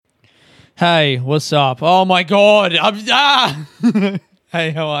Hey, what's up? Oh my God. Hey,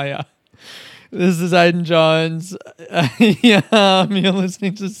 how are ya? This is Aiden Jones. You're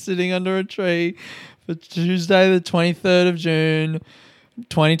listening to Sitting Under a Tree for Tuesday, the 23rd of June,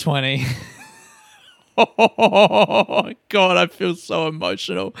 2020. Oh God, I feel so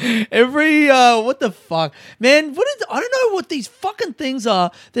emotional. What the fuck, man? I don't know what these fucking things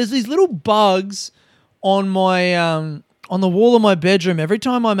are. There's these little bugs on my on the wall of my bedroom. Every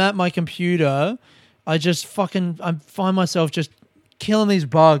time I'm at my computer, I find myself just killing these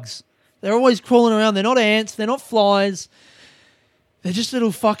bugs. They're always crawling around. They're not ants. They're not flies. They're just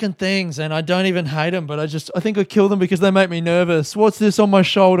little fucking things, and I don't even hate them, but I think I kill them because they make me nervous. What's this on my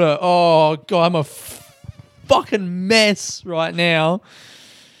shoulder? Oh, God, I'm a fucking mess right now.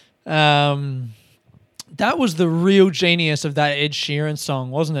 That was the real genius of that Ed Sheeran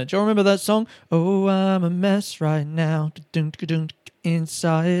song, wasn't it? Do you remember that song? Oh, I'm a mess right now.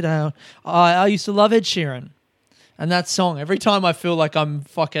 Inside out. I used to love Ed Sheeran. And that song, every time I feel like I'm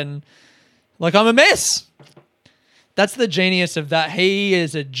a mess. That's the genius of that. He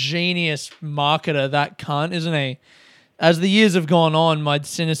is a genius marketer, that cunt, isn't he? As the years have gone on, my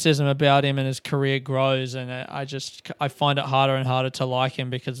cynicism about him and his career grows, and I find it harder and harder to like him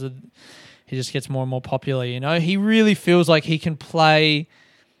because he just gets more and more popular, you know? He really feels like he can play,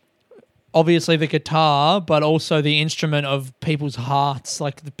 obviously, the guitar, but also the instrument of people's hearts,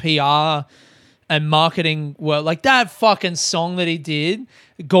 like the PR and marketing work. Like that fucking song that he did,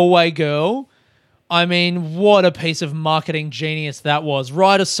 Galway Girl. I mean, what a piece of marketing genius that was.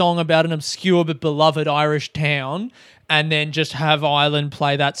 Write a song about an obscure but beloved Irish town and then just have Ireland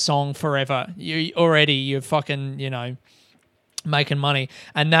play that song forever. You're fucking, making money.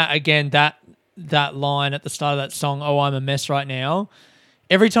 And that, again, that line at the start of that song, oh, I'm a mess right now.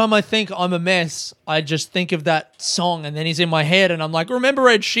 Every time I think I'm a mess, I just think of that song and then he's in my head and I'm like, remember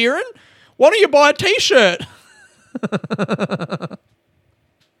Ed Sheeran? Why don't you buy a t-shirt?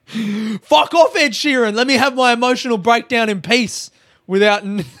 Fuck off, Ed Sheeran. Let me have my emotional breakdown in peace without...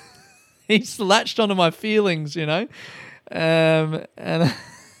 He's latched onto my feelings, you know? And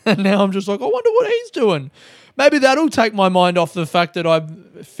now I'm just like, I wonder what he's doing. Maybe that'll take my mind off the fact that I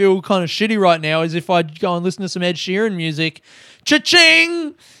feel kind of shitty right now, is if I go and listen to some Ed Sheeran music.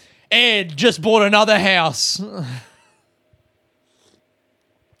 Cha-ching! Ed just bought another house.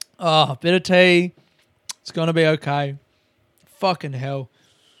 Oh, bit of tea. It's going to be okay. Fucking hell.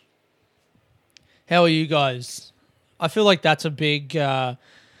 How are you guys? I feel like that's a big... that's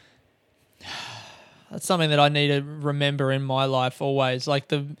something that I need to remember in my life always. Like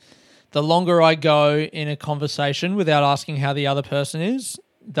the longer I go in a conversation without asking how the other person is,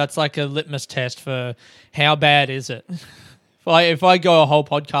 that's like a litmus test for how bad is it. If I go a whole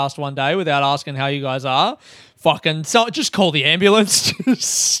podcast one day without asking how you guys are, just call the ambulance.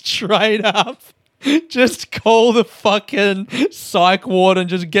 Just straight up. Just call the fucking psych ward and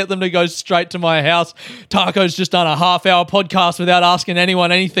just get them to go straight to my house. Taco's just done a half-hour podcast without asking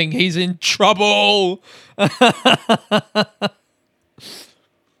anyone anything. He's in trouble. I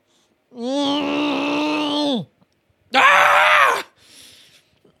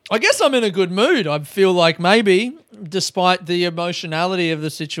guess I'm in a good mood. I feel like maybe, despite the emotionality of the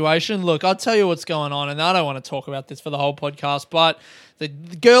situation. Look, I'll tell you what's going on, and I don't want to talk about this for the whole podcast, but the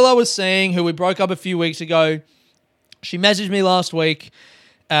girl I was seeing, who we broke up a few weeks ago, she messaged me last week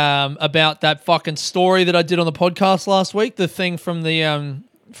about that fucking story that I did on the podcast last week, the thing from the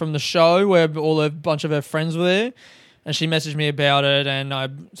show where a bunch of her friends were there, and she messaged me about it, and I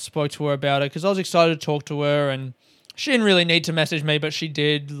spoke to her about it because I was excited to talk to her, and she didn't really need to message me, but she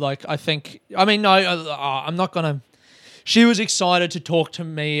did. I'm not going to... She was excited to talk to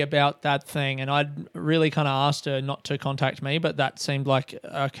me about that thing, and I'd really kind of asked her not to contact me, but that seemed like,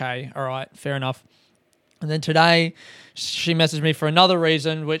 okay, all right, fair enough. And then today, she messaged me for another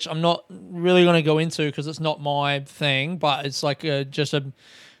reason, which I'm not really going to go into because it's not my thing, but it's like a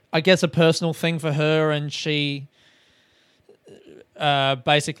personal thing for her, and she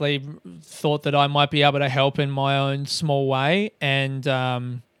basically thought that I might be able to help in my own small way,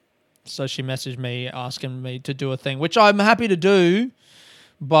 and so she messaged me asking me to do a thing, which I'm happy to do,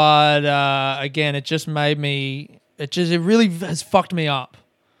 but again, it really has fucked me up,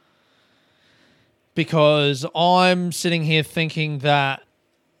 because I'm sitting here thinking that,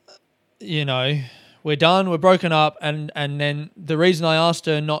 we're done, we're broken up, and then the reason I asked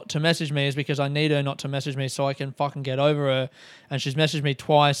her not to message me is because I need her not to message me so I can fucking get over her, and she's messaged me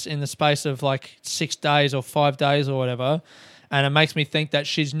twice in the space of like 6 days or 5 days or whatever, and it makes me think that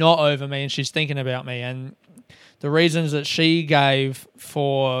she's not over me and she's thinking about me, and the reasons that she gave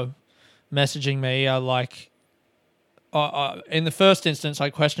for messaging me are like in the first instance, I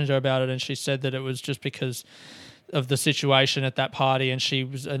questioned her about it, and she said that it was just because of the situation at that party, and she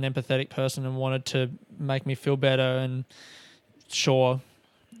was an empathetic person and wanted to make me feel better, and sure.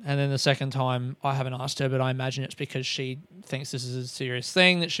 And then the second time, I haven't asked her, but I imagine it's because she thinks this is a serious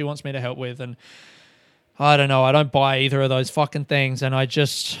thing that she wants me to help with. And I don't know. I don't buy either of those fucking things. And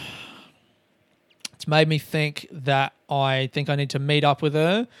it's made me think that I need to meet up with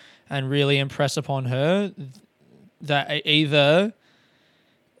her and really impress upon her that either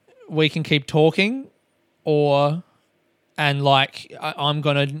we can keep talking I'm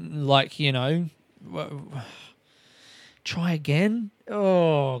going to try again.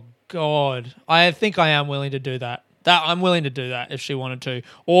 Oh God. I think I am willing to do that. I'm willing to do that if she wanted to.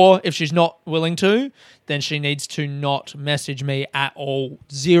 Or if she's not willing to, then she needs to not message me at all.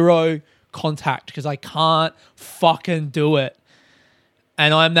 Zero contact, because I can't fucking do it.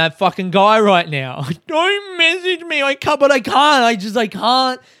 And I'm that fucking guy right now. Don't message me. I can't. I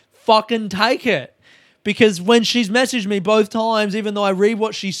can't fucking take it. Because when she's messaged me both times, even though I read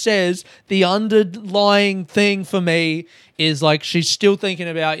what she says, the underlying thing for me is like she's still thinking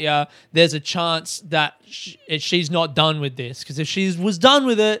about you. There's a chance that she's not done with this. Because if she was done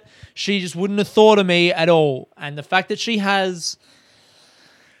with it, she just wouldn't have thought of me at all. And the fact that she has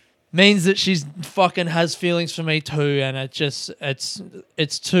means that she's fucking has feelings for me too. And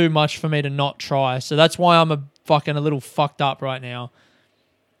it's too much for me to not try. So that's why I'm a little fucked up right now.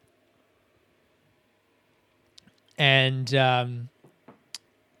 And,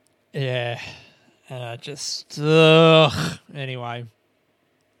 anyway,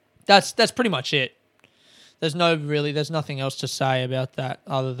 that's pretty much it. There's nothing else to say about that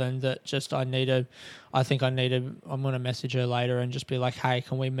other than that I'm going to message her later and just be like, hey,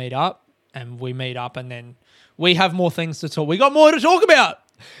 can we meet up? And we meet up and then we have more things to talk. We got more to talk about.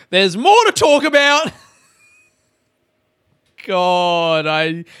 There's more to talk about. God,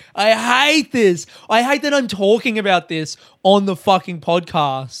 I hate this. I hate that I'm talking about this on the fucking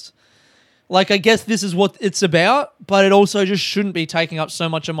podcast. Like, I guess this is what it's about, but it also just shouldn't be taking up so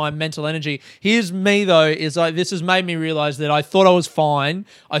much of my mental energy. Here's me, though, is like, this has made me realize that I thought I was fine.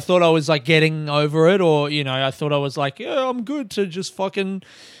 I thought I was like getting over it, or, I thought I was like, yeah, I'm good to just fucking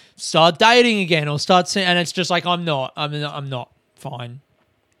start dating again or and it's just like, I'm not fine.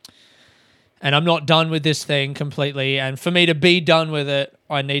 And I'm not done with this thing completely. And for me to be done with it,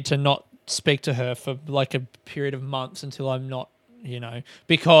 I need to not speak to her for like a period of months until I'm not,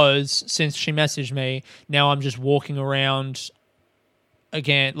 because since she messaged me, now I'm just walking around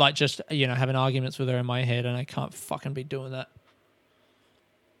again, like just, having arguments with her in my head, and I can't fucking be doing that.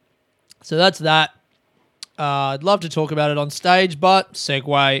 So that's that. I'd love to talk about it on stage, but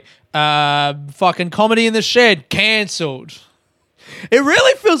segue. Fucking Comedy in the Shed, cancelled. It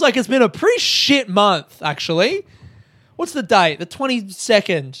really feels like it's been a pretty shit month, actually. What's the date? The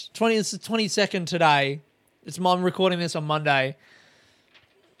 22nd. It's the 22nd today. I'm recording this on Monday.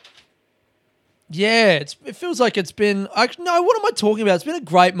 Yeah, it feels like it's been... No, what am I talking about? It's been a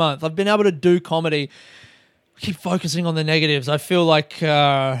great month. I've been able to do comedy. I keep focusing on the negatives. I feel like...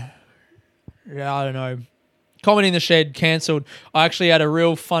 I don't know. Comedy in the Shed, cancelled. I actually had a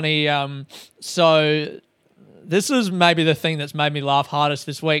real funny... This is maybe the thing that's made me laugh hardest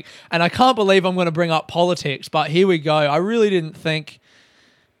this week. And I can't believe I'm going to bring up politics, but here we go. I really didn't think...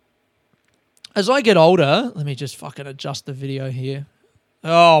 As I get older... Let me just fucking adjust the video here.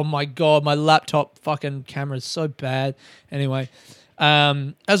 Oh my God, my laptop fucking camera is so bad. Anyway,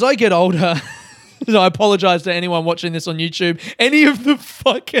 as I get older... I apologize to anyone watching this on YouTube. Any of the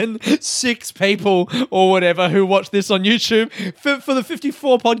fucking 6 people or whatever who watch this on YouTube. For the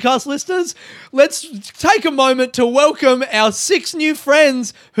 54 podcast listeners, let's take a moment to welcome our 6 new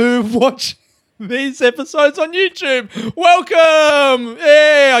friends who watch these episodes on YouTube. Welcome!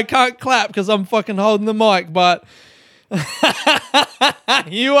 Yeah, I can't clap because I'm fucking holding the mic, but...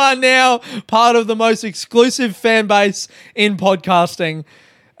 You are now part of the most exclusive fan base in podcasting.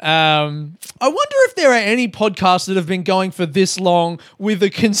 I wonder if there are any podcasts that have been going for this long with a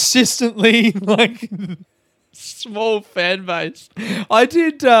consistently small fan base. I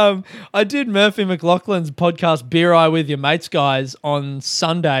did Murphy McLaughlin's podcast Beer Eye with Your Mates Guys on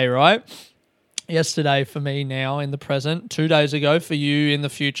Sunday, right? Yesterday for me now in the present, 2 days ago for you in the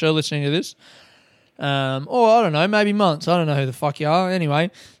future listening to this. Or I don't know, maybe months. I don't know who the fuck you are.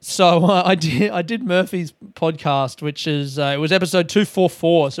 Anyway, so I did Murphy's podcast, which is it was episode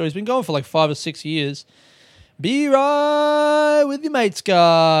 244. So he's been going for like 5 or 6 years. Be right with your mates,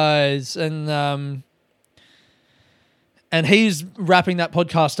 guys, and he's wrapping that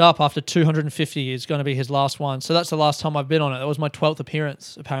podcast up after 250. Is going to be his last one. So that's the last time I've been on it. That was my 12th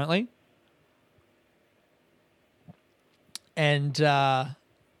appearance, apparently. And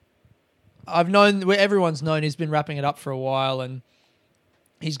everyone's known he's been wrapping it up for a while, and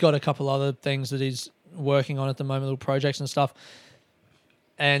he's got a couple other things that he's working on at the moment, little projects and stuff.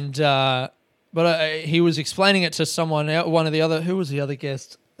 And he was explaining it to someone, who was the other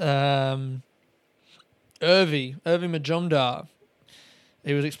guest? Urvi Majumdar.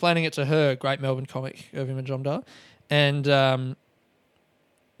 He was explaining it to her, great Melbourne comic, Urvi Majumdar. And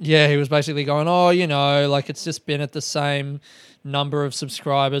he was basically going, like it's just been at the same number of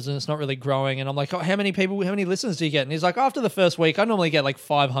subscribers and it's not really growing. And I'm like, how many listeners do you get? And he's like, after the first week, I normally get like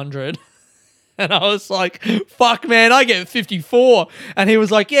 500. And I was like, fuck, man, I get 54. And he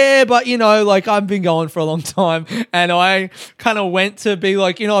was like, yeah, but, like I've been going for a long time. And I kind of went to be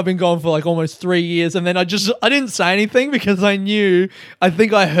like, I've been going for like almost 3 years. And then I didn't say anything because I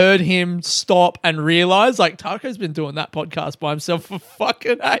think I heard him stop and realize like Taco's been doing that podcast by himself for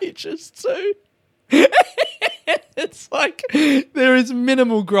fucking ages too. It's like there is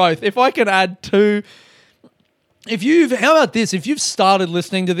minimal growth. If I can add two... how about this? If you've started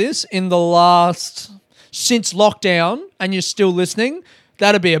listening to this since lockdown and you're still listening,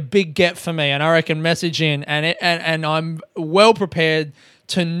 that'd be a big get for me. And I reckon message in and I'm well prepared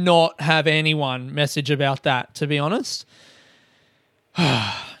to not have anyone message about that, to be honest.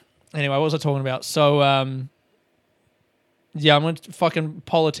 Anyway, what was I talking about? So, I'm going to fucking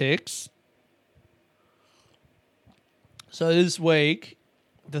politics. So this week...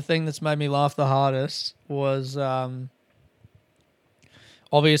 the thing that's made me laugh the hardest was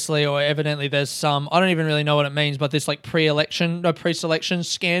obviously or evidently there's some, I don't even really know what it means, but this like pre-selection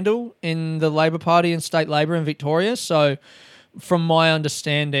scandal in the Labor Party and state Labor in Victoria. So from my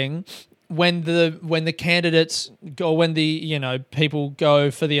understanding, when the candidates go, when the people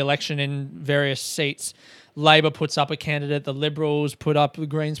go for the election in various seats, Labor puts up a candidate, the Liberals put up, the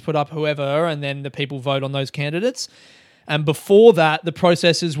Greens put up whoever, and then the people vote on those candidates. And before that, the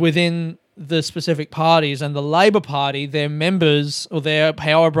process is within the specific parties, and the Labor Party, their members or their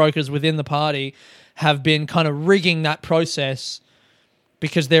power brokers within the party have been kind of rigging that process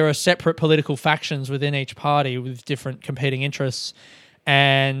because there are separate political factions within each party with different competing interests.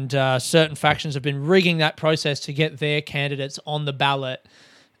 And certain factions have been rigging that process to get their candidates on the ballot,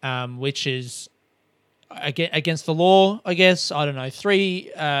 which is against the law, I guess. I don't know.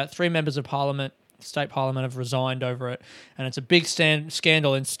 Three members of Parliament, state Parliament, have resigned over it, and it's a big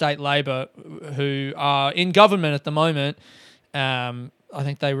scandal in state Labor, who are in government at the moment. I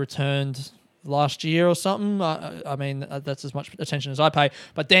think they returned last year or something. I mean, that's as much attention as I pay.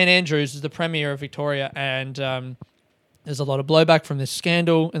 But Dan Andrews is the Premier of Victoria, and there's a lot of blowback from this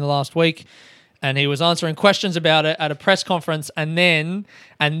scandal in the last week. And he was answering questions about it at a press conference. And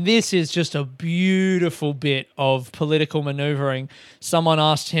this is just a beautiful bit of political manoeuvring. Someone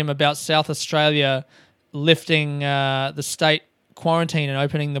asked him about South Australia lifting the state quarantine and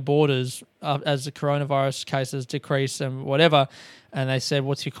opening the borders as the coronavirus cases decrease and whatever. And they said,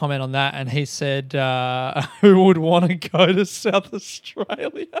 what's your comment on that? And he said, who would want to go to South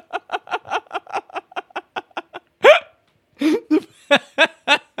Australia?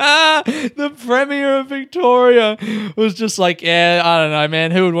 The Premier of Victoria was just like, yeah, I don't know,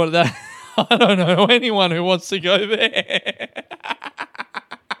 man. Who would want that? I don't know anyone who wants to go there.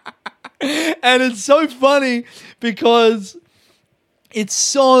 And it's so funny because it's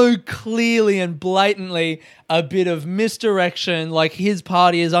so clearly and blatantly a bit of misdirection. Like, his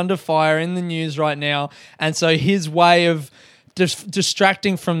party is under fire in the news right now. And so his way of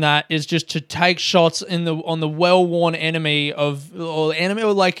distracting from that is just to take shots on the well-worn enemy, or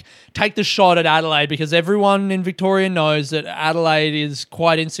like take the shot at Adelaide, because everyone in Victoria knows that Adelaide is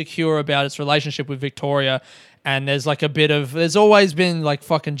quite insecure about its relationship with Victoria, and there's like there's always been like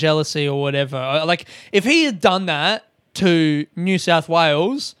fucking jealousy or whatever. Like, if he had done that to New South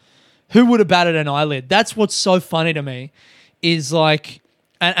Wales, who would have batted an eyelid? That's what's so funny to me, is like,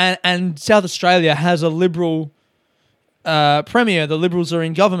 and South Australia has a Liberal Premier. The Liberals are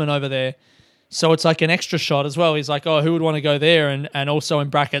in government over there, so it's like an extra shot as well. He's like, oh, who would want to go there? And also in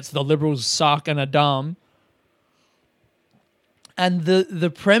brackets, the Liberals suck and are dumb. And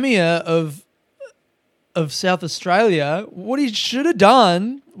the Premier of South Australia, what he should have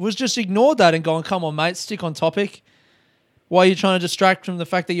done was just ignored that and gone, come on, mate, stick on topic. Why are you trying to distract from the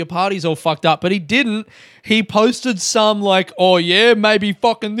fact that your party's all fucked up? But he didn't. He posted some like, oh yeah, maybe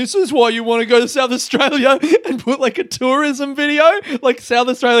fucking this is why you want to go to South Australia, and put like a tourism video. Like South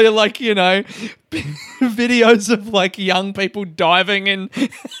Australia, like, videos of like young people diving and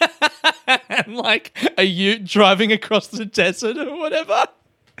like a ute driving across the desert or whatever.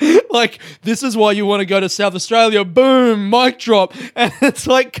 Like, this is why you want to go to South Australia. Boom, mic drop. And it's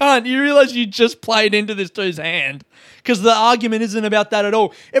like, cunt, you realize you just played into this dude's hand. Because the argument isn't about that at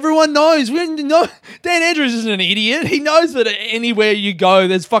all. Everyone knows. Dan Andrews isn't an idiot. He knows that anywhere you go,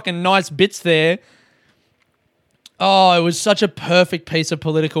 there's fucking nice bits there. Oh, it was such a perfect piece of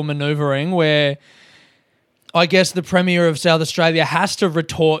political maneuvering where I guess the Premier of South Australia has to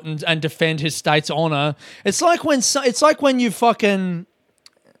retort and defend his state's honour. It's like when you fucking...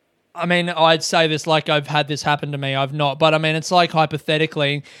 I mean, I'd say this like I've had this happen to me. I've not. But I mean, it's like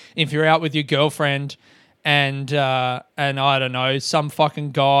hypothetically, if you're out with your girlfriend and I don't know, some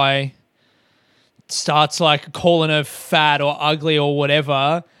fucking guy starts like calling her fat or ugly or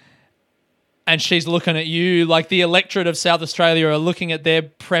whatever, and she's looking at you, like the electorate of South Australia are looking at their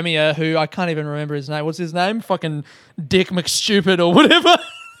Premier, who I can't even remember his name. What's his name? Fucking Dick McStupid or whatever.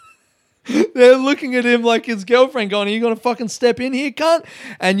 They're looking at him like his girlfriend going, are you going to fucking step in here, cunt?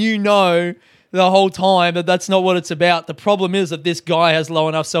 And you know the whole time that that's not what it's about. The problem is that this guy has low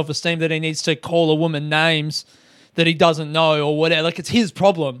enough self-esteem that he needs to call a woman names that he doesn't know or whatever. Like, it's his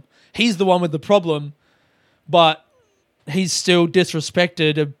problem. He's the one with the problem. But he's still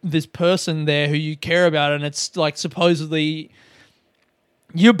disrespected this person there who you care about, and it's like supposedly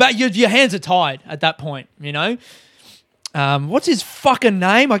your hands are tied at that point, you know? What's his fucking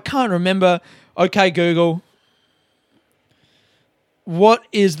name? I can't remember. Okay, Google. What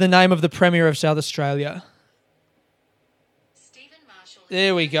is the name of the Premier of South Australia? Stephen Marshall.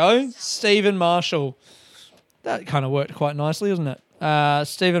 There we go. Stephen Marshall. That kind of worked quite nicely, doesn't it?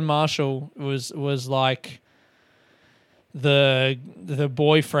 Stephen Marshall was like the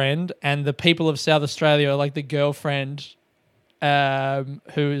boyfriend, and the people of South Australia are like the girlfriend,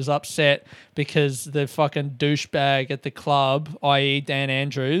 who is upset because the fucking douchebag at the club, i.e. Dan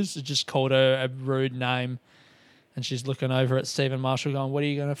Andrews, just called her a rude name, and she's looking over at Stephen Marshall going, what are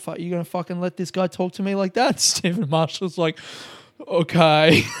you going to you going to fucking let this guy talk to me like that? Stephen Marshall's like,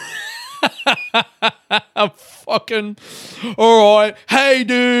 okay. Fucking all right. Hey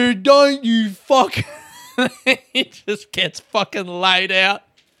dude, don't you fuck. He just gets fucking laid out.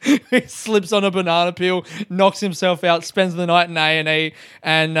 He slips on a banana peel, knocks himself out, spends the night in A&E,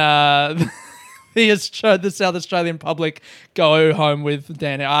 and the South Australian public go home with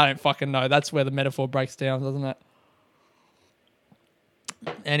Dan. I don't fucking know. That's where the metaphor breaks down, doesn't it?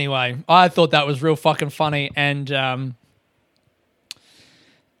 Anyway, I thought that was real fucking funny, and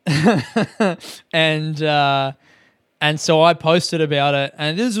and so I posted about it,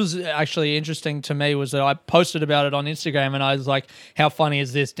 and this was actually interesting to me, was that I posted about it on Instagram, and I was like, how funny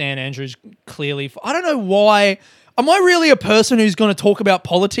is this? Dan Andrews clearly... I don't know why... Am I really a person who's going to talk about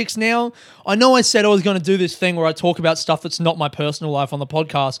politics now? I know I said I was going to do this thing where I talk about stuff that's not my personal life on the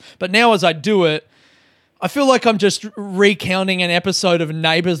podcast, but now as I do it, I feel like I'm just recounting an episode of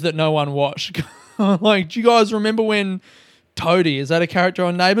Neighbours that no one watched. Like, do you guys remember when Toadie, is that a character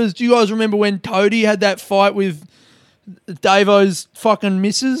on Neighbours? Do you guys remember when Toadie had that fight with Davo's fucking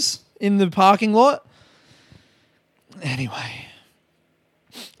missus in the parking lot? Anyway,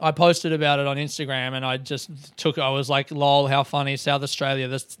 I posted about it on Instagram, and I was like, lol, how funny. South Australia,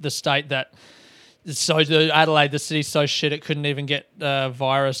 the state that is so, Adelaide, the city's so shit it couldn't even get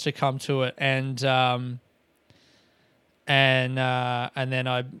virus to come to it. And then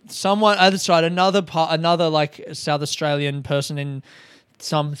another like South Australian person in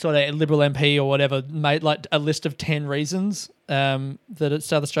some sort of Liberal MP or whatever made like a list of 10 reasons that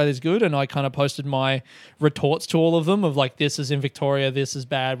South Australia is good, and I kind of posted my retorts to all of them of like, this is in Victoria, this is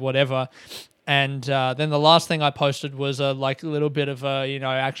bad, whatever. And then the last thing I posted was a like little bit of a,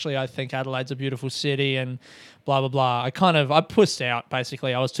 actually I think Adelaide's a beautiful city and blah, blah, blah. I pussed out,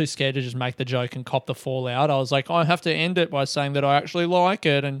 basically. I was too scared to just make the joke and cop the fallout. I was like, I have to end it by saying that I actually like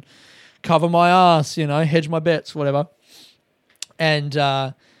it and cover my ass, hedge my bets, whatever. And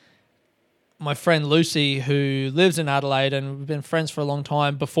my friend Lucy, who lives in Adelaide, and we've been friends for a long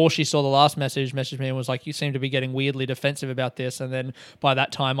time, before she saw the last message, messaged me and was like, you seem to be getting weirdly defensive about this. And then by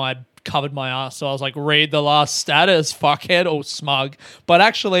that time, I'd covered my ass. So I was like, read the last status, fuckhead, or smug. But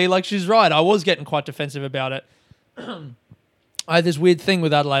actually, like, she's right. I was getting quite defensive about it. I had this weird thing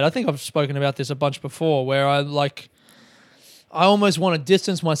with Adelaide. I think I've spoken about this a bunch before, where I almost want to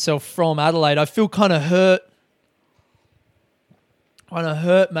distance myself from Adelaide. I feel kind of hurt.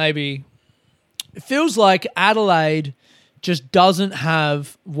 Maybe. It feels like Adelaide just doesn't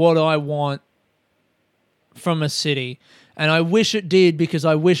have what I want from a city. And I wish it did, because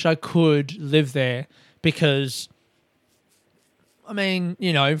I wish I could live there. Because, I mean,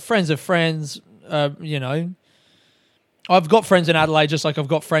 friends are friends. I've got friends in Adelaide just like I've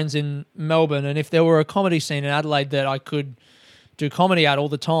got friends in Melbourne. And if there were a comedy scene in Adelaide that I could do comedy at all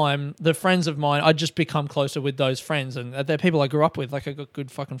the time, the friends of mine, I just become closer with those friends, and they're people I grew up with. Like, I got good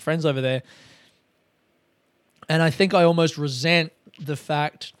fucking friends over there. And I think I almost resent the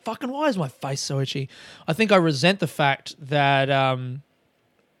fact, fucking, why is my face so itchy? I think I resent the fact that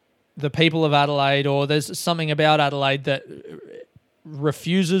the people of Adelaide, or there's something about Adelaide that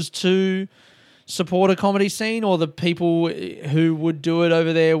refuses to support a comedy scene, or the people who would do it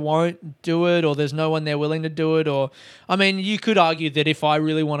over there won't do it, or there's no one there willing to do it. Or, I mean, you could argue that if I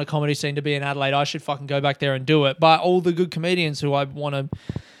really want a comedy scene to be in Adelaide, I should fucking go back there and do it. But all the good comedians who I want to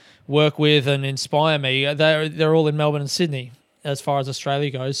work with and inspire me, they're all in Melbourne and Sydney as far as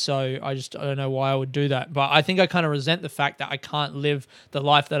Australia goes. So I don't know why I would do that. But I think I kind of resent the fact that I can't live the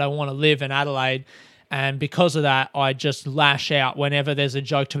life that I want to live in Adelaide. And because of that, I just lash out whenever there's a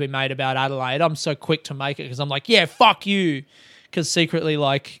joke to be made about Adelaide. I'm so quick to make it because I'm like, yeah, fuck you. Because secretly,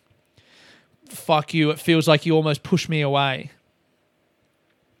 like, fuck you, it feels like you almost push me away.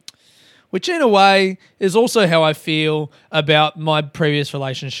 Which in a way is also how I feel about my previous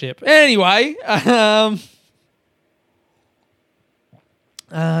relationship. Anyway,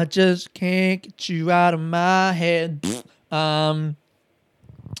 I just can't get you out of my head.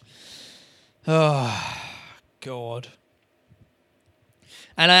 Oh, God.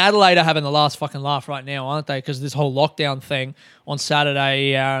 And Adelaide are having the last fucking laugh right now, aren't they? Because this whole lockdown thing on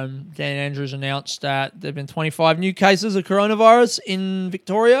Saturday, Dan Andrews announced that there have been 25 new cases of coronavirus in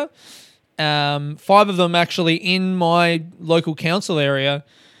Victoria. 5 of them actually in my local council area.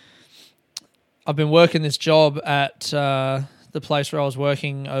 I've been working this job at the place where I was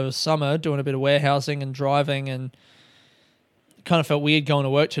working over summer, doing a bit of warehousing and driving, and kind of felt weird going to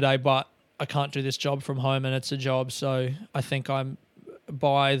work today, but I can't do this job from home, and it's a job, so I think I'm,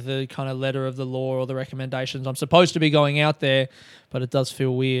 by the kind of letter of the law or the recommendations, I'm supposed to be going out there, but it does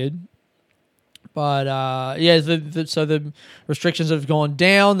feel weird. But so the restrictions have gone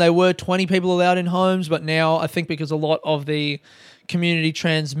down. They were 20 people allowed in homes, but now I think because a lot of the community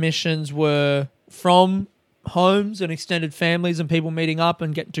transmissions were from homes and extended families and people meeting up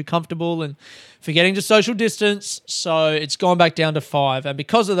and getting too comfortable and forgetting to social distance, so it's gone back down to 5. And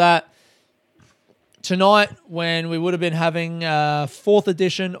because of that, tonight, when we would have been having a 4th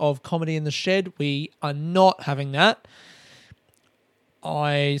edition of Comedy in the Shed, we are not having that.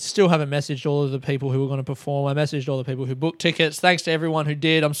 I still haven't messaged all of the people who were going to perform. I messaged all the people who booked tickets. Thanks to everyone who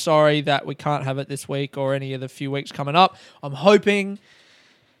did. I'm sorry that we can't have it this week or any of the few weeks coming up. I'm hoping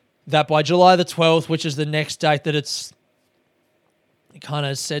that by July the 12th, which is the next date that it's kind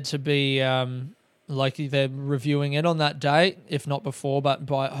of said to be, like they're reviewing it on that date, if not before, but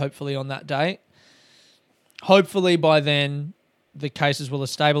hopefully on that date. Hopefully by then the cases will have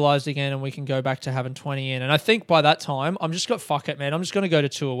stabilised again and we can go back to having 20 in. And I think by that time, I'm just fuck it, man. I'm just going to go to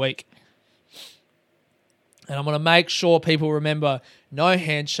 2 a week. And I'm going to make sure people remember no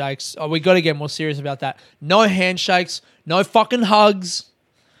handshakes. Oh, we got to get more serious about that. No handshakes, no fucking hugs.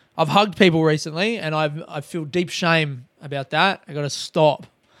 I've hugged people recently and I feel deep shame about that. I got to stop.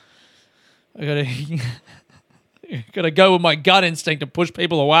 I got to go with my gut instinct and push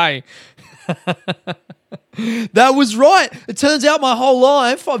people away. That was right. It turns out my whole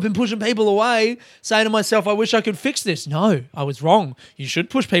life I've been pushing people away, saying to myself, I wish I could fix this. No, I was wrong. You should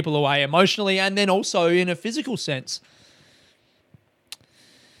push people away emotionally and then also in a physical sense.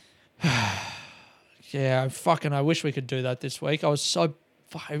 Yeah, I wish we could do that this week. I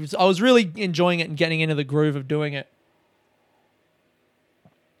was really enjoying it and getting into the groove of doing it.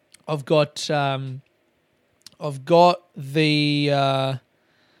 I've got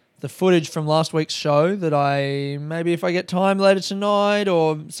the footage from last week's show that maybe if I get time later tonight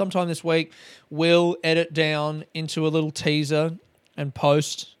or sometime this week, will edit down into a little teaser and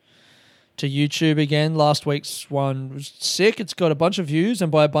post to YouTube again. Last week's one was sick. It's got a bunch of views,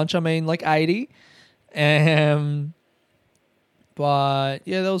 and by a bunch I mean like 80. But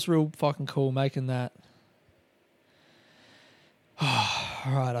yeah, that was real fucking cool making that.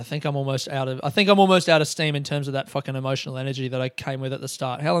 All right, I think I'm almost out of steam in terms of that fucking emotional energy that I came with at the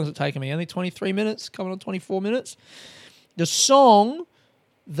start. How long has it taken me? Only 23 minutes, coming on 24 minutes. The song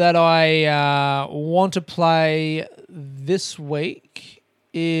that I want to play this week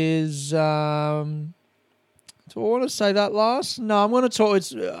is do I want to say that last? No, I'm going to talk.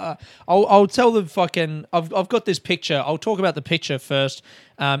 It's I'll tell the fucking. I've got this picture. I'll talk about the picture first.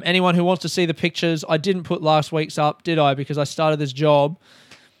 Anyone who wants to see the pictures, I didn't put last week's up, did I? Because I started this job,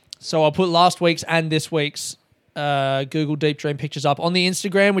 so I'll put last week's and this week's Google Deep Dream pictures up on the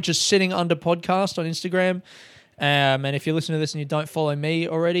Instagram, which is sitting under podcast on Instagram. And if you listen to this and you don't follow me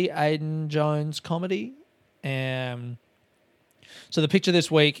already, Aiden Jones Comedy. So the picture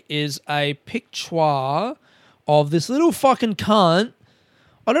this week is a picture of this little fucking cunt.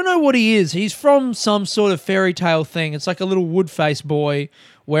 I don't know what he is. He's from some sort of fairy tale thing. It's like a little wood-faced boy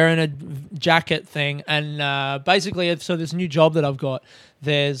wearing a jacket thing. And basically, so this new job that I've got,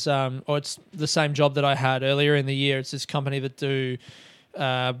 there's, or it's the same job that I had earlier in the year. It's this company that do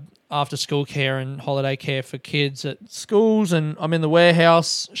after-school care and holiday care for kids at schools. And I'm in the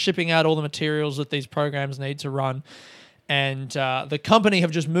warehouse shipping out all the materials that these programs need to run. And the company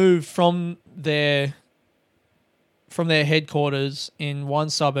have just moved from their headquarters in one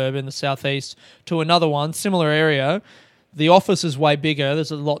suburb in the southeast to another one, similar area. The office is way bigger.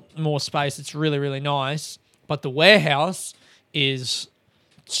 There's a lot more space. It's really, really nice. But the warehouse is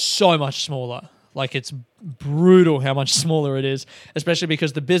so much smaller. Like, it's brutal how much smaller it is, especially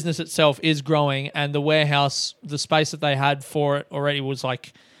because the business itself is growing and the warehouse, the space that they had for it already was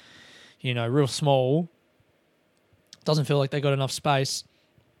like, real small. Doesn't feel like they got enough space.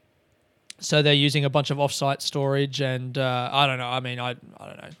 So they're using a bunch of off-site storage and I don't know. I mean, I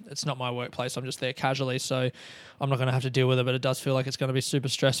don't know. It's not my workplace. I'm just there casually, so I'm not going to have to deal with it, but it does feel like it's going to be super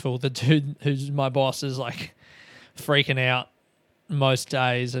stressful. The dude who's my boss is like freaking out most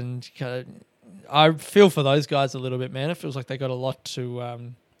days, and I feel for those guys a little bit, man. It feels like they got a lot to...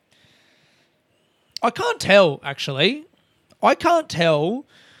 I can't tell, actually. I can't tell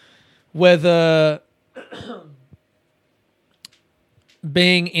whether...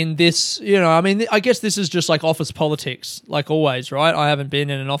 being in this, I guess this is just like office politics, like always, right? I haven't been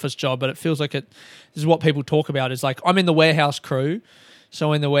in an office job, but it feels like this is what people talk about, is like, I'm in the warehouse crew.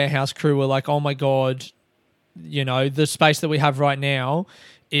 So in the warehouse crew, we're like, oh my God, the space that we have right now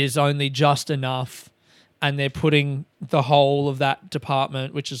is only just enough. And they're putting the whole of that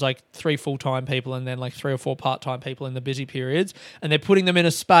department, which is like 3 full-time people and then like 3 or 4 part-time people in the busy periods. And they're putting them in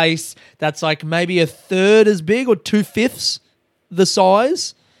a space that's like maybe a third as big or 2/5 the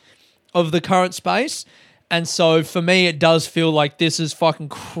size of the current space. And so for me, it does feel like this is fucking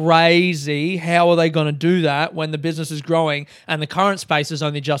crazy. How are they going to do that when the business is growing and the current space is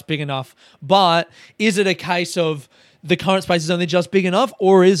only just big enough? But is it a case of the current space is only just big enough,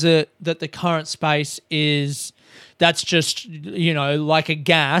 or is it that the current space that's just, like a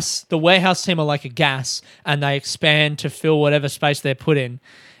gas? The warehouse team are like a gas and they expand to fill whatever space they're put in.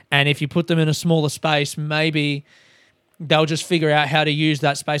 And if you put them in a smaller space, maybe they'll just figure out how to use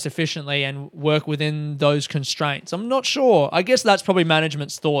that space efficiently and work within those constraints. I'm not sure. I guess that's probably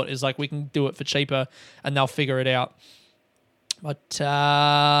management's thought, is like, we can do it for cheaper and they'll figure it out. But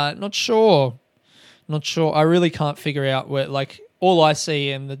not sure. Not sure. I really can't figure out where, like, all I see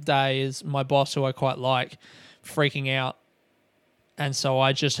in the day is my boss, who I quite like, freaking out. And so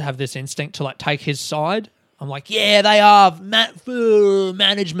I just have this instinct to like take his side. I'm like, yeah, they are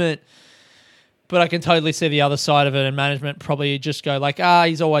management. But I can totally see the other side of it, and management probably just go like,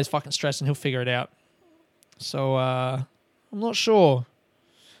 he's always fucking stressed and he'll figure it out. So I'm not sure.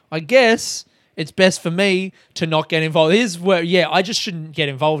 I guess it's best for me to not get involved. Here's where, I just shouldn't get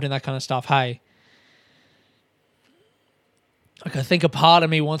involved in that kind of stuff, hey. Like, I think a part of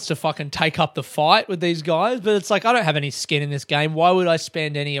me wants to fucking take up the fight with these guys, but it's like, I don't have any skin in this game. Why would I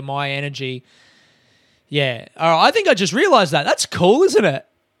spend any of my energy? Yeah. All right, I think I just realized that. That's cool, isn't it?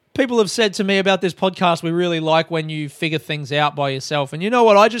 People have said to me about this podcast, we really like when you figure things out by yourself. And you know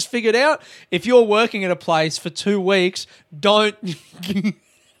what I just figured out? If you're working at a place for 2 weeks, don't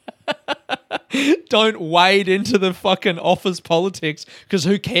wade into the fucking office politics, because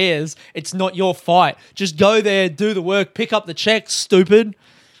who cares? It's not your fight. Just go there, do the work, pick up the check, stupid.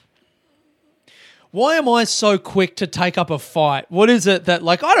 Why am I so quick to take up a fight? What is it that,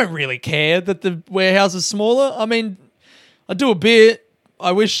 like, I don't really care that the warehouse is smaller? I mean, I do a bit.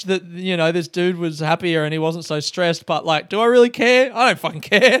 I wish that, this dude was happier and he wasn't so stressed, but like, do I really care? I don't fucking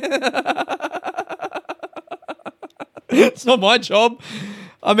care. It's not my job.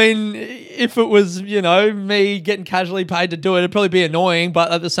 I mean, if it was, me getting casually paid to do it, it'd probably be annoying,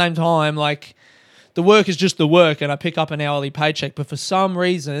 but at the same time, like, the work is just the work and I pick up an hourly paycheck. But for some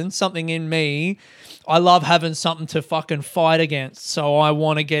reason, something in me, I love having something to fucking fight against. So I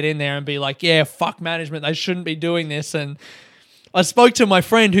want to get in there and be like, yeah, fuck management. They shouldn't be doing this. And I spoke to my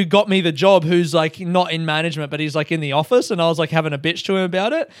friend who got me the job, who's like not in management, but he's like in the office, and I was like having a bitch to him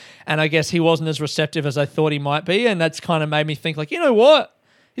about it. And I guess he wasn't as receptive as I thought he might be. And that's kind of made me think like, you know what?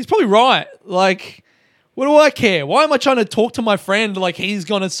 He's probably right. Like, what do I care? Why am I trying to talk to my friend like he's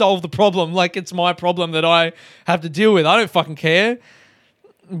going to solve the problem? Like, it's my problem that I have to deal with. I don't fucking care.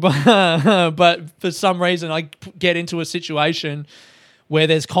 But for some reason, I get into a situation where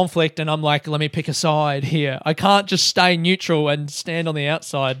there's conflict and I'm like, let me pick a side here. I can't just stay neutral and stand on the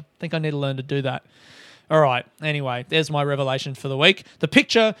outside. I think I need to learn to do that. All right. Anyway, there's my revelation for the week. The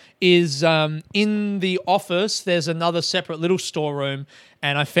picture is in the office. There's another separate little storeroom,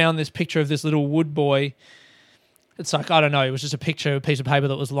 and I found this picture of this little wood boy. It's like, I don't know, it was just a picture, a piece of paper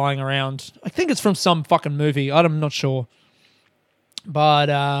that was lying around. I think it's from some fucking movie. I'm not sure. But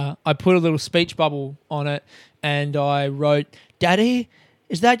I put a little speech bubble on it, and I wrote, "Daddy,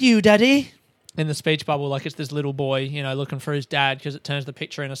 is that you, Daddy?" in the speech bubble, like it's this little boy, looking for his dad, because it turns the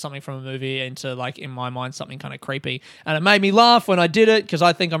picture into something from a movie into, like, in my mind, something kind of creepy. And it made me laugh when I did it, because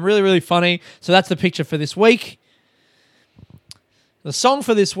I think I'm really, really funny. So that's the picture for this week. The song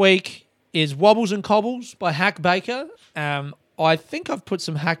for this week is Wobbles and Cobbles by Hack Baker. I think I've put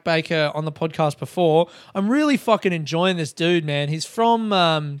some Hack Baker on the podcast before. I'm really fucking enjoying this dude, man. He's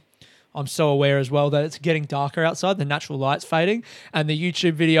from... I'm so aware as well that it's getting darker outside. The natural light's fading. And the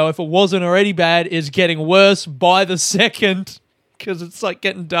YouTube video, if it wasn't already bad, is getting worse by the second because it's like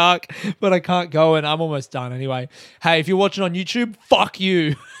getting dark, but I can't go and I'm almost done anyway. Hey, if you're watching on YouTube, fuck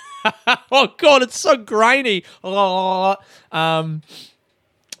you. Oh, God, it's so grainy.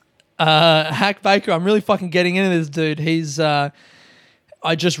 Hack Baker, I'm really fucking getting into this dude. He's, I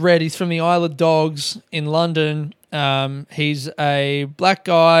just read, he's from the Isle of Dogs in London. He's a black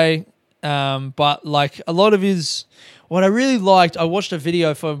guy. But like a lot of his, what I really liked, I watched a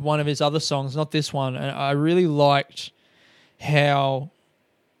video for one of his other songs, not this one, and I really liked how,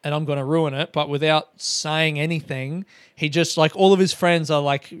 and I'm going to ruin it, but without saying anything, he just, like, all of his friends are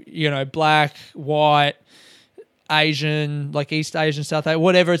like, black, white, Asian, like East Asian, South Asian,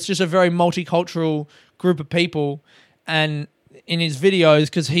 whatever. It's just a very multicultural group of people. And in his videos,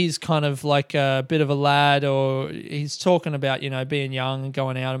 because he's kind of like a bit of a lad, or he's talking about, being young and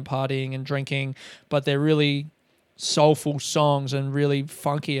going out and partying and drinking, but they're really soulful songs and really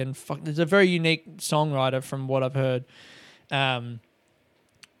funky and There's a very unique songwriter from what I've heard. But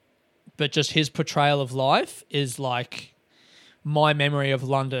just his portrayal of life is like my memory of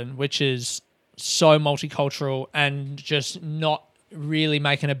London, which is so multicultural and just not really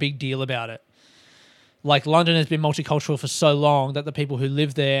making a big deal about it. Like, London has been multicultural for so long that the people who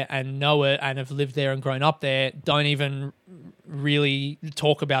live there and know it and have lived there and grown up there don't even really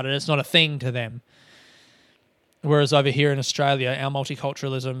talk about it. It's not a thing to them. Whereas over here in Australia, our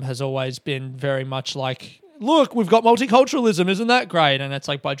multiculturalism has always been very much like, look, we've got multiculturalism, isn't that great? And it's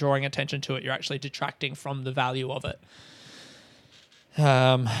like, by drawing attention to it, you're actually detracting from the value of it.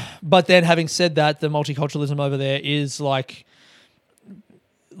 But then, having said that, the multiculturalism over there is like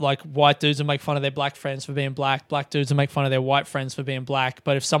white dudes will make fun of their black friends for being black dudes will make fun of their white friends for being black,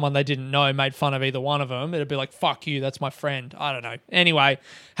 but if someone they didn't know made fun of either one of them, it'd be like, fuck you, that's my friend. I don't know. Anyway,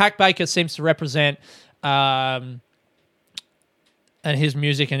 Hack Baker seems to represent, and his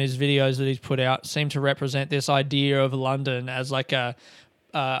music and his videos that he's put out seem to represent this idea of London as like a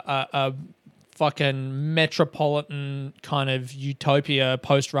fucking metropolitan kind of utopia,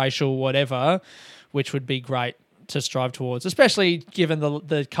 post-racial, whatever, which would be great to strive towards, especially given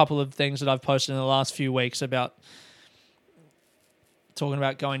the couple of things that I've posted in the last few weeks about talking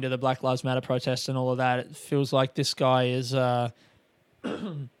about going to the Black Lives Matter protests and all of that. It feels like this guy is a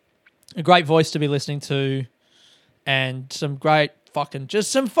great voice to be listening to, and some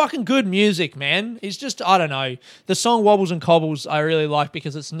fucking good music, man. He's just, I don't know. The song Wobbles and Cobbles I really like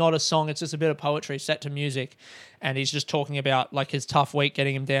because it's not a song, it's just a bit of poetry set to music. And he's just talking about like his tough week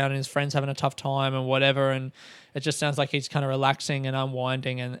getting him down and his friends having a tough time and whatever. And it just sounds like he's kind of relaxing and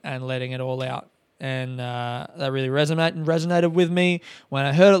unwinding and letting it all out. And that really resonated with me when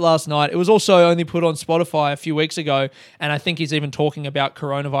I heard it last night. It was also only put on Spotify a few weeks ago, and I think he's even talking about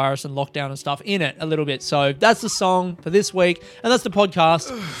coronavirus and lockdown and stuff in it a little bit. So that's the song for this week, and that's the podcast.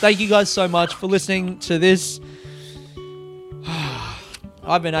 Thank you guys so much for listening to this.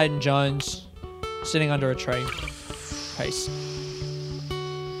 I've been Aiden Jones, sitting under a tree. Peace.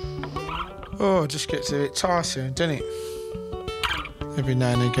 Oh, it just gets a bit tiresome, doesn't it? Every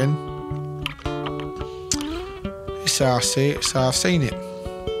now and again. It's how I see it, it's how I've seen it.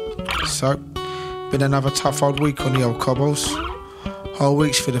 So, been another tough old week on the old cobbles. Whole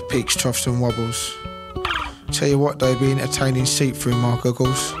weeks for the peaks, troughs and wobbles. Tell you what, they'll be entertaining seat through my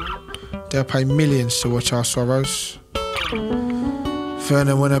goggles. They'll pay millions to watch our sorrows.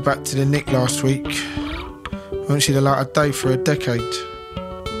 Vernon went her back to the Nick last week. Won't see the light of day for a decade.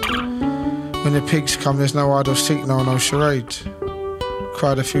 When the pigs come, there's no idle signal, no charade.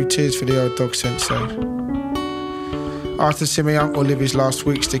 Cried a few tears for the old dog sensei. After seeing my uncle live his last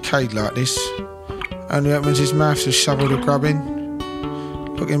week's decade like this, only opens his mouth to shovel the grub in.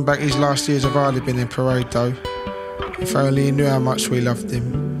 Looking back, his last years have hardly been in parade though. If only he knew how much we loved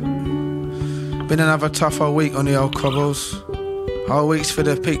him. Been another tough old week on the old cobbles. Whole weeks for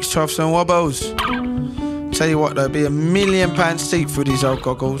the peaks, troughs and wobbles. Tell you what, there'll be £1 million steep through these old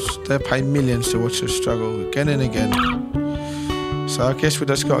goggles. They'll pay millions to watch us struggle again and again. So I guess we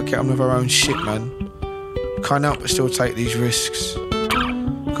just got to get on with our own shit, man. Can't help but still take these risks.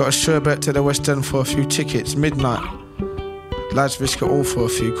 Got a sherbet to the West End for a few tickets, midnight. Lads risk it all for a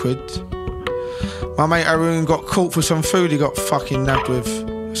few quid. My mate Arun got caught for some food he got fucking nabbed with.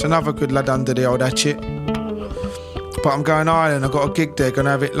 It's another good lad under the old hatchet. But I'm going Ireland, I've got a gig there,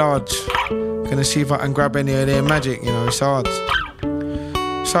 gonna have it large. Gonna see if I can grab any of their magic, you know, it's hard.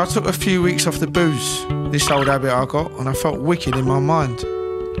 So I took a few weeks off the booze, this old habit I got, and I felt wicked in my mind.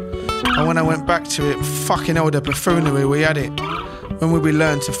 And when I went back to it, fucking hell, the buffoonery we had it. When we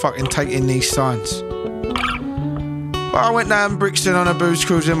learned to fucking take in these signs. But I went down Brixton on a booze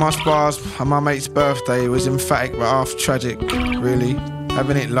cruise in my spars, and my mate's birthday. It was emphatic but half tragic, really.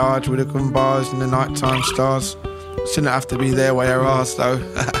 Having it large with the good bars and the nighttime stars. Shouldn't have to be their way or ours though.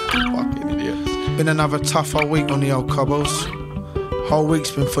 Fucking idiots. Been another tough old week on the old cobbles. Whole week's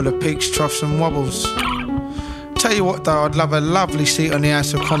been full of peaks, troughs and wobbles. Tell you what though, I'd love a lovely seat on the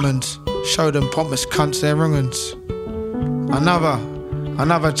House of Commons. Show them pompous cunts their wrong-uns.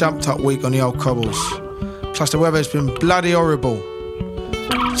 Another jumped up week on the old cobbles. Plus the weather's been bloody horrible.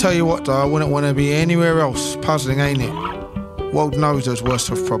 Tell you what though, I wouldn't want to be anywhere else. Puzzling, ain't it? World knows there's worse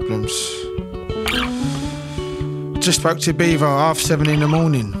of problems. Just spoke to Beaver 7:30 in the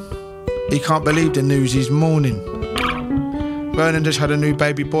morning. He can't believe the news he's mourning. Vernon just had a new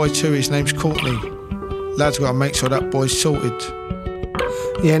baby boy too, his name's Courtney. Lad's gotta make sure that boy's sorted.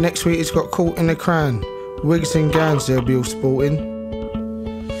 Yeah, next week he's got caught in the crown. Wigs and gowns they'll be all sporting.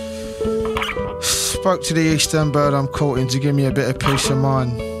 Spoke to the Eastern bird I'm courting to give me a bit of peace of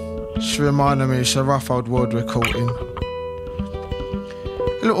mind. She reminded me it's a rough old world we're caught in.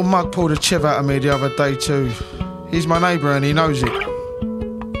 A little mug pulled a chiv out of me the other day too. He's my neighbour and he knows it.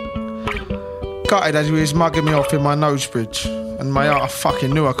 Gutted as he was mugging me off in my nose bridge. And my heart, I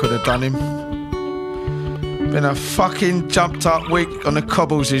fucking knew I could have done him. Been a fucking jumped up week on the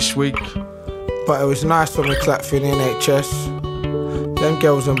cobbles this week. But it was nice when we clapped for the NHS. Them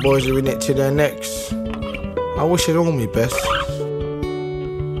girls and boys are in it to their necks. I wish it all me best.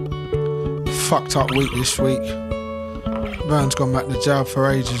 Fucked up week this week. Vern's gone back to jail for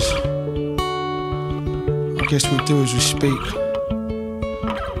ages. I guess we do as we speak.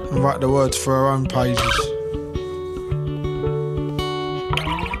 And write the words for our own pages.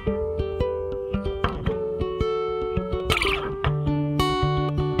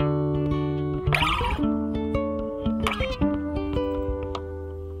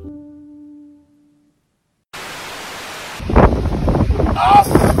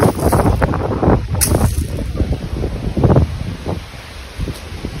 Awesome.